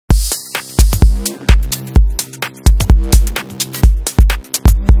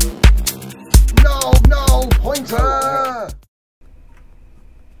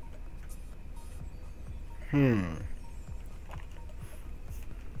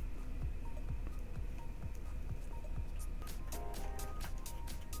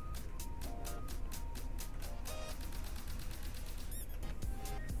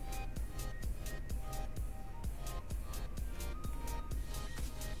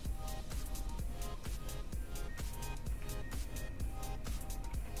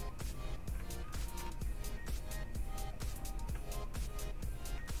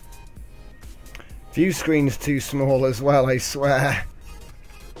View screen's too small as well, I swear.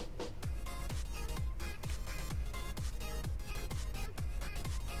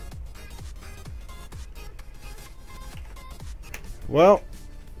 Well,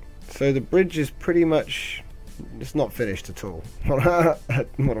 so the bridge is pretty much, it's not finished at all. What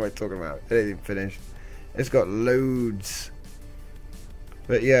am I talking about? It ain't finished. It's got loads.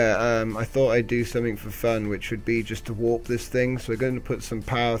 But yeah, I thought I'd do something for fun, which would be just to warp this thing. So we're going to put some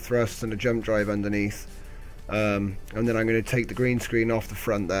power thrusts and a jump drive underneath. And then I'm going to take the green screen off the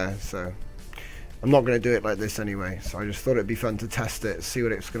front there. So I'm not going to do it like this anyway. So I just thought it'd be fun to test it, see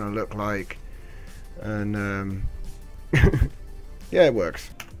what it's going to look like. And yeah, it works.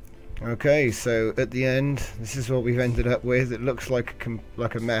 Okay, so at the end, this is what we've ended up with. It looks like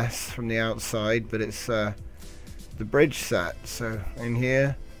a mess from the outside, but it's the bridge set. So in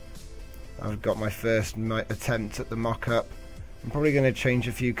here I've got my first attempt at the mock-up. I'm probably going to change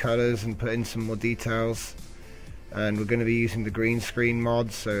a few colors and put in some more details, and we're going to be using the green screen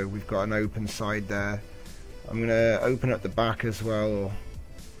mod, so we've got an open side there. I'm going to open up the back as well,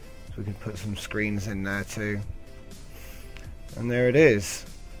 so we can put some screens in there too. And there it is.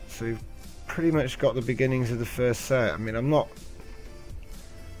 So we've pretty much got the beginnings of the first set. I mean, I'm not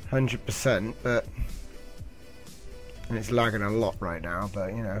 100%, but and it's lagging a lot right now,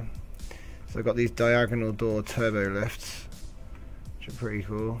 but you know. So I've got these diagonal door turbo lifts, which are pretty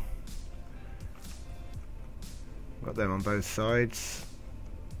cool. Got them on both sides.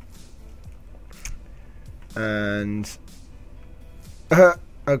 And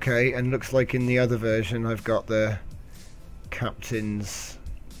okay, and looks like in the other version I've got the captain's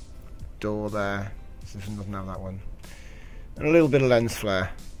door there. So this one doesn't have that one. And a little bit of lens flare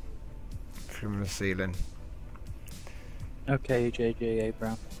from the ceiling. Okay, JJ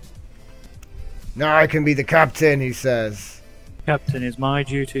Abraham. Now I can be the captain, he says. Captain, it's my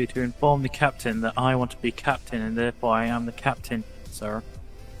duty to inform the captain that I want to be captain, and therefore I am the captain, sir.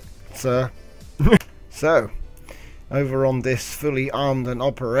 Sir. So, over on this fully armed and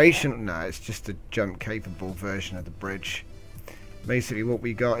operational... No, it's just a jump-capable version of the bridge. Basically what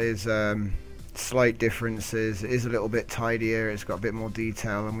we got is slight differences. It is a little bit tidier, it's got a bit more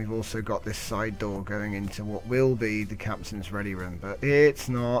detail, and we've also got this side door going into what will be the captain's ready room, but it's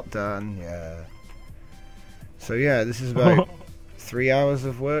not done yet. So yeah, this is about 3 hours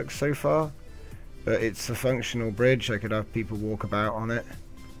of work so far, but it's a functional bridge. I could have people walk about on it,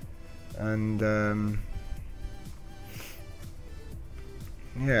 and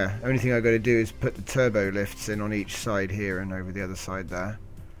yeah, only thing I've got to do is put the turbo lifts in on each side here and over the other side there,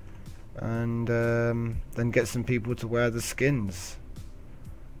 and then get some people to wear the skins,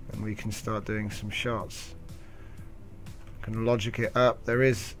 and we can start doing some shots. Can logic it up. There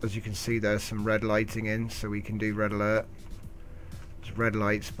is, as you can see, there's some red lighting in, so we can do red alert. There's red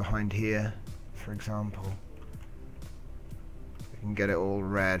lights behind here, for example. We can get it all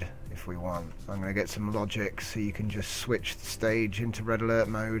red if we want. I'm going to get some logic so you can just switch the stage into red alert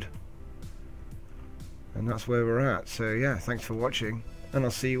mode. And that's where we're at. So yeah, thanks for watching, and I'll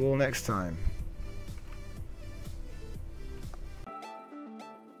see you all next time.